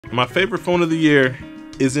My favorite phone of the year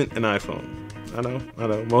isn't an iPhone. I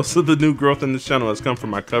know. Most of the new growth in this channel has come from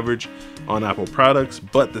my coverage on Apple products,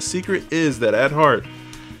 but the secret is that at heart,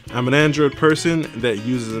 I'm an Android person that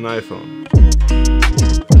uses an iPhone.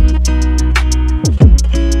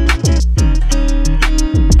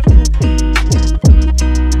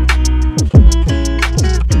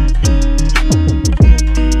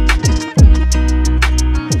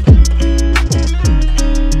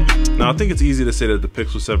 I think it's easy to say that the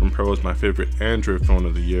Pixel 7 Pro is my favorite Android phone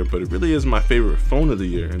of the year, but it really is my favorite phone of the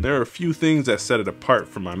year. And there are a few things that set it apart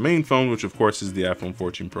from my main phone, which of course is the iPhone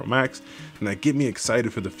 14 Pro Max, and that get me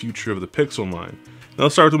excited for the future of the Pixel line. Now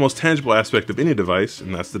let's start with the most tangible aspect of any device,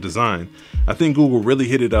 and that's the design. I think Google really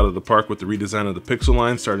hit it out of the park with the redesign of the Pixel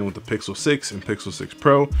line, starting with the Pixel 6 and Pixel 6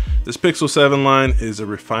 Pro. This Pixel 7 line is a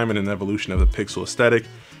refinement and evolution of the Pixel aesthetic.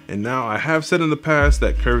 And now I have said in the past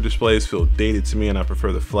that curved displays feel dated to me, and I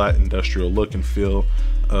prefer the flat industrial look and feel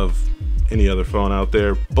of any other phone out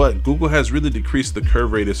there. But Google has really decreased the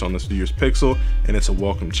curve radius on this year's Pixel, and it's a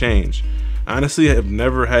welcome change. I honestly have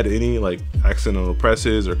never had any like accidental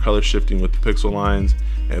presses or color shifting with the Pixel lines,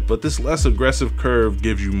 but this less aggressive curve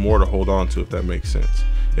gives you more to hold on to, if that makes sense.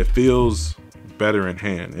 It feels better in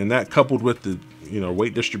hand, and that coupled with the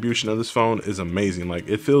weight distribution of this phone is amazing. Like,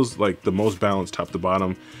 it feels like the most balanced top to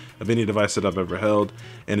bottom of any device that I've ever held,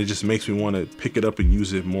 and it just makes me want to pick it up and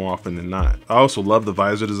use it more often than not. I also love the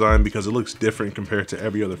visor design because it looks different compared to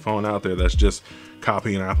every other phone out there that's just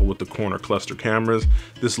copying Apple with the corner cluster cameras.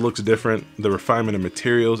 This looks different. The refinement of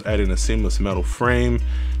materials, adding a seamless metal frame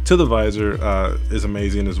to the visor is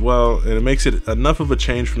amazing as well, and it makes it enough of a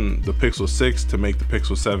change from the Pixel 6 to make the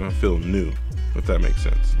Pixel 7 feel new, if that makes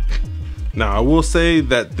sense. Now, I will say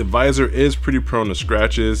that the visor is pretty prone to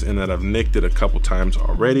scratches and that I've nicked it a couple times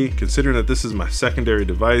already. Considering that this is my secondary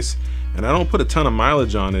device and I don't put a ton of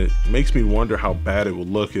mileage on it, makes me wonder how bad it would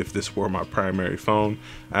look if this were my primary phone.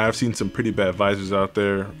 I have seen some pretty bad visors out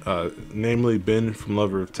there, namely Ben from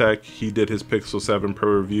Lover of Tech. He did his Pixel 7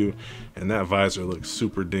 Pro review and that visor looks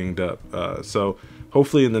super dinged up. So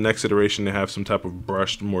hopefully in the next iteration they have some type of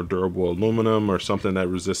brushed, more durable aluminum or something that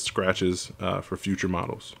resists scratches for future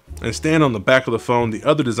models. And staying on the back of the phone, the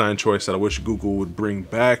other design choice that I wish Google would bring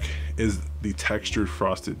back is the textured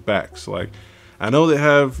frosted backs. Like, I know they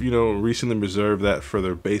have, recently reserved that for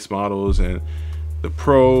their base models, and the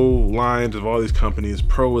Pro lines of all these companies,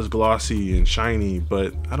 Pro is glossy and shiny,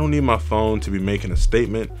 but I don't need my phone to be making a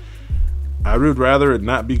statement. I would rather it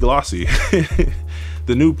not be glossy.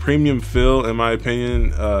 The new premium feel, in my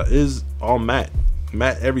opinion, is all matte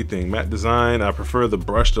everything, matte design. I prefer the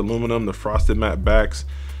brushed aluminum, the frosted matte backs.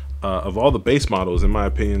 Of all the base models, in my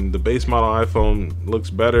opinion, the base model iPhone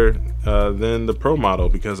looks better than the Pro model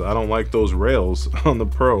because I don't like those rails on the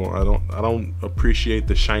Pro. I don't appreciate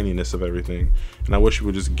the shininess of everything, and I wish we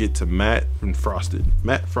would just get to matte and frosted.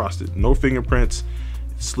 Matte frosted, no fingerprints,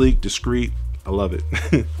 sleek, discreet. I love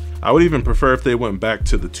it. I would even prefer if they went back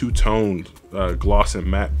to the two-toned gloss and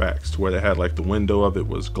matte backs, to where they had like the window of it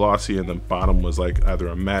was glossy and the bottom was like either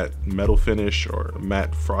a matte metal finish or a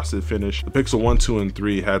matte frosted finish. The Pixel 1, 2, and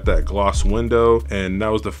 3 had that gloss window, and that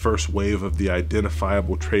was the first wave of the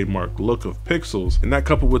identifiable trademark look of Pixels. And that,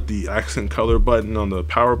 coupled with the accent color button on the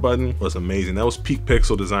power button, was amazing. That was peak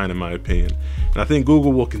Pixel design in my opinion. And I think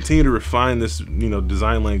Google will continue to refine this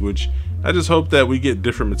design language. I just hope that we get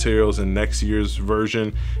different materials in next year's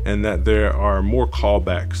version, and that there are more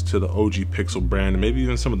callbacks to the OG Pixel brand, and maybe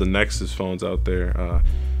even some of the Nexus phones out there.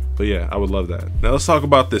 But yeah, I would love that. Now let's talk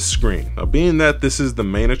about this screen. Now, being that this is the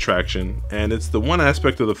main attraction and it's the one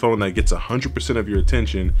aspect of the phone that gets 100% of your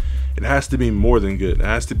attention, it has to be more than good. It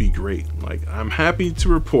has to be great. Like, I'm happy to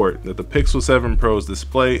report that the Pixel 7 Pro's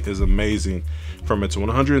display is amazing. From its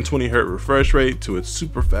 120Hz refresh rate to its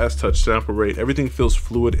super fast touch sample rate, everything feels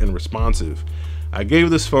fluid and responsive. I gave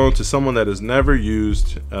this phone to someone that has never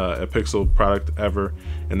used a Pixel product ever,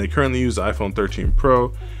 and they currently use the iPhone 13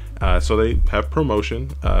 Pro. So they have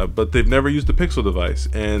promotion, but they've never used a Pixel device.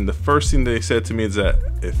 And the first thing they said to me is that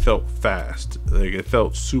it felt fast, like it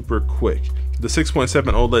felt super quick. The 6.7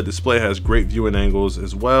 OLED display has great viewing angles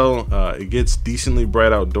as well. It gets decently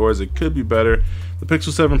bright outdoors. It could be better. The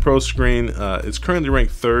Pixel 7 Pro screen is currently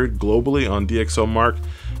ranked 3rd globally on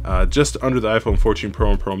DxOMark, just under the iPhone 14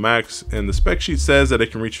 Pro and Pro Max. And the spec sheet says that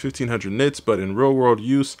it can reach 1500 nits, but in real world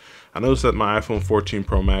use, I noticed that my iPhone 14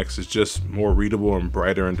 Pro Max is just more readable and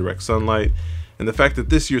brighter in direct sunlight. And the fact that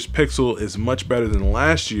this year's Pixel is much better than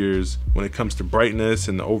last year's when it comes to brightness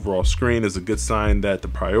and the overall screen is a good sign that the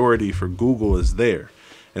priority for Google is there,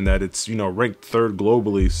 and that it's ranked 3rd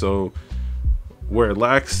globally. So Where it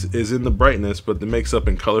lacks is in the brightness, but it makes up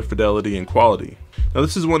in color fidelity and quality. Now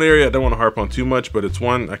this is one area I don't want to harp on too much, but it's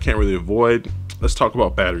one I can't really avoid. Let's talk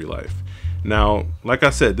about battery life. Now, like I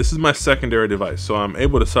said, this is my secondary device, so I'm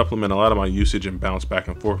able to supplement a lot of my usage and bounce back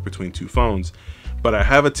and forth between two phones. But I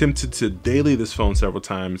have attempted to daily this phone several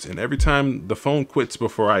times, and every time the phone quits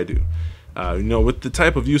before I do. You know, with the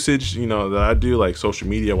type of usage, you know, that I do, like social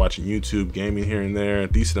media, watching YouTube, gaming here and there, a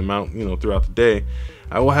decent amount, you know, throughout the day,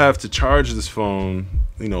 I will have to charge this phone,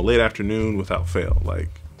 you know, late afternoon without fail. Like,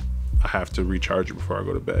 I have to recharge it before I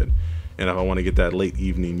go to bed, and if I want to get that late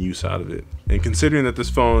evening use out of it. And considering that this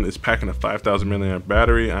phone is packing a 5,000 milliamp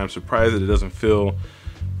battery, I'm surprised that it doesn't feel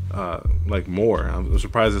like more. I'm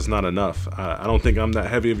surprised it's not enough. I don't think I'm that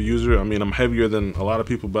heavy of a user. I mean, I'm heavier than a lot of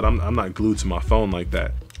people, but I'm not glued to my phone like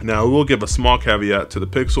that. Now, I will give a small caveat to the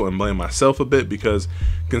Pixel and blame myself a bit, because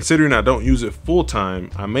considering I don't use it full time,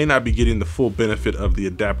 I may not be getting the full benefit of the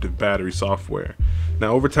adaptive battery software.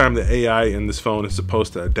 Now, over time, the AI in this phone is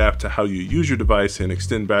supposed to adapt to how you use your device and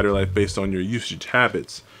extend battery life based on your usage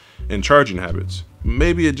habits and charging habits.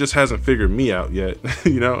 Maybe it just hasn't figured me out yet.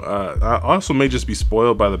 You know, I also may just be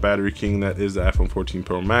spoiled by the battery king that is the iPhone 14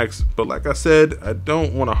 Pro Max. But like I said, I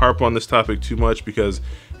don't want to harp on this topic too much because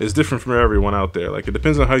it's different from everyone out there. Like, it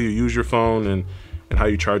depends on how you use your phone and how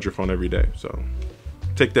you charge your phone every day. So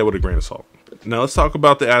take that with a grain of salt. Now let's talk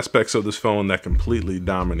about the aspects of this phone that completely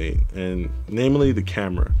dominate, and namely the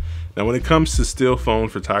camera. Now when it comes to still phone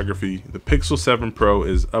photography, the Pixel 7 Pro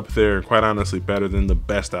is up there and quite honestly better than the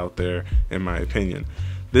best out there in my opinion.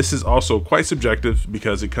 This is also quite subjective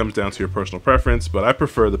because it comes down to your personal preference, but I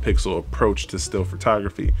prefer the Pixel approach to still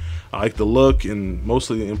photography. I like the look, and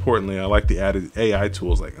mostly importantly, I like the added AI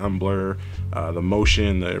tools like unblur, the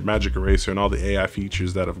motion, the magic eraser, and all the AI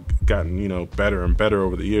features that have gotten, you know, better and better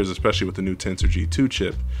over the years, especially with the new Tensor G2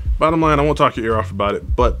 chip. Bottom line, I won't talk your ear off about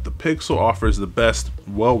it, but the Pixel offers the best,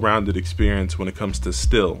 well-rounded experience when it comes to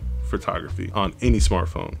still photography on any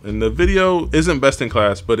smartphone. And the video isn't best in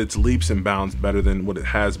class, but it's leaps and bounds better than what it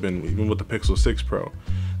has been even with the Pixel 6 Pro.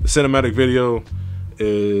 The cinematic video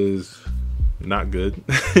is not good.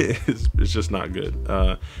 it's just not good.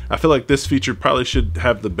 I feel like this feature probably should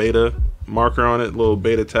have the beta marker on it, little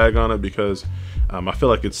beta tag on it, because I feel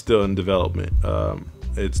like it's still in development.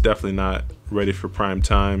 It's definitely not ready for prime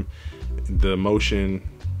time. The motion,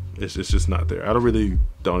 it's just not there. I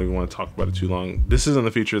don't even want to talk about it too long. This isn't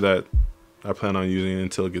the feature that I plan on using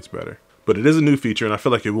until it gets better. But it is a new feature, and I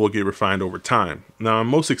feel like it will get refined over time. Now, I'm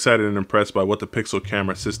most excited and impressed by what the Pixel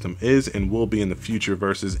camera system is and will be in the future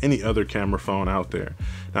versus any other camera phone out there.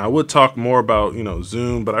 Now, I would talk more about, you know,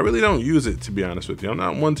 zoom, but I really don't use it, to be honest with you. I'm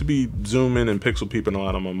not one to be zooming and pixel peeping a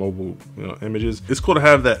lot on my mobile, you know, images. It's cool to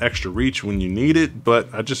have that extra reach when you need it, but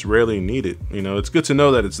I just rarely need it. You know, it's good to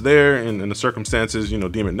know that it's there, and in the circumstances, you know,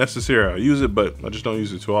 deem it necessary, I'll use it, but I just don't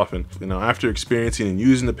use it too often. You know, after experiencing and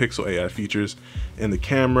using the Pixel AI features and the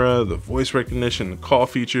camera, the voice recognition, the call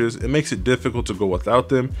features, it makes it difficult to go without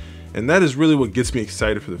them, and that is really what gets me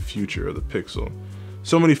excited for the future of the Pixel.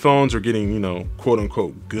 So many phones are getting, you know, quote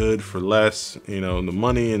unquote good for less. You know, the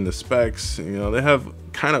money and the specs, you know, they have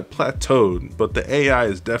kind of plateaued, but the AI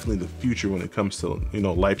is definitely the future when it comes to, you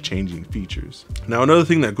know, life-changing features. Now, another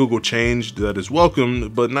thing that Google changed that is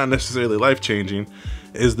welcomed but not necessarily life-changing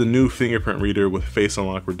is the new fingerprint reader with face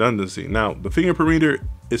unlock redundancy. Now, the fingerprint reader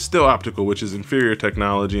is still optical, which is inferior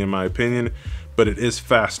technology in my opinion, but it is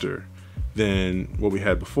faster than what we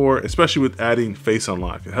had before, especially with adding face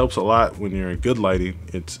unlock. It helps a lot when you're in good lighting.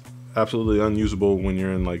 It's absolutely unusable when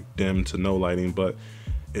you're in like dim to no lighting, but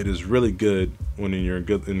it is really good when you're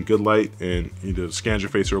in good light, and you just scan your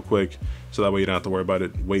face real quick, so that way you don't have to worry about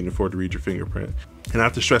it waiting for it to read your fingerprint. And I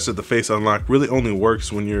have to stress that the face unlock really only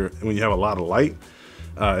works when you have a lot of light.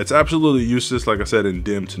 It's absolutely useless, like I said, in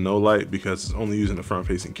dim to no light because it's only using the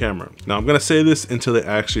front-facing camera. Now, I'm gonna say this until they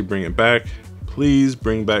actually bring it back. Please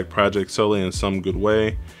bring back Project Soli in some good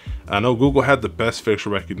way. I know Google had the best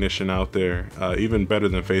facial recognition out there, even better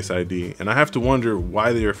than Face ID, and I have to wonder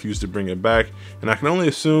why they refuse to bring it back. And I can only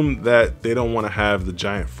assume that they don't want to have the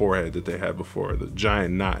giant forehead that they had before, the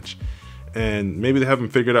giant notch. And maybe they haven't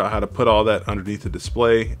figured out how to put all that underneath the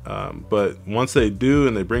display, but once they do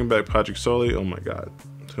and they bring back Project Soli, oh my god,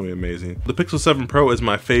 it's gonna be amazing. The Pixel 7 Pro is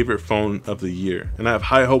my favorite phone of the year, and I have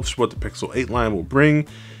high hopes for what the Pixel 8 line will bring.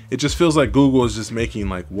 It just feels like Google is just making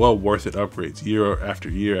like well worth it upgrades year after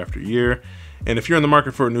year after year. And if you're in the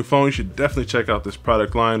market for a new phone, you should definitely check out this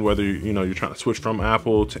product line, whether you're trying to switch from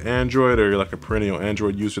Apple to Android, or you're like a perennial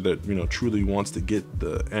Android user that truly wants to get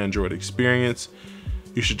the Android experience.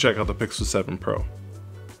 You should check out the Pixel 7 Pro.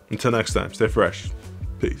 Until next time, stay fresh.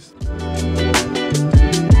 Peace.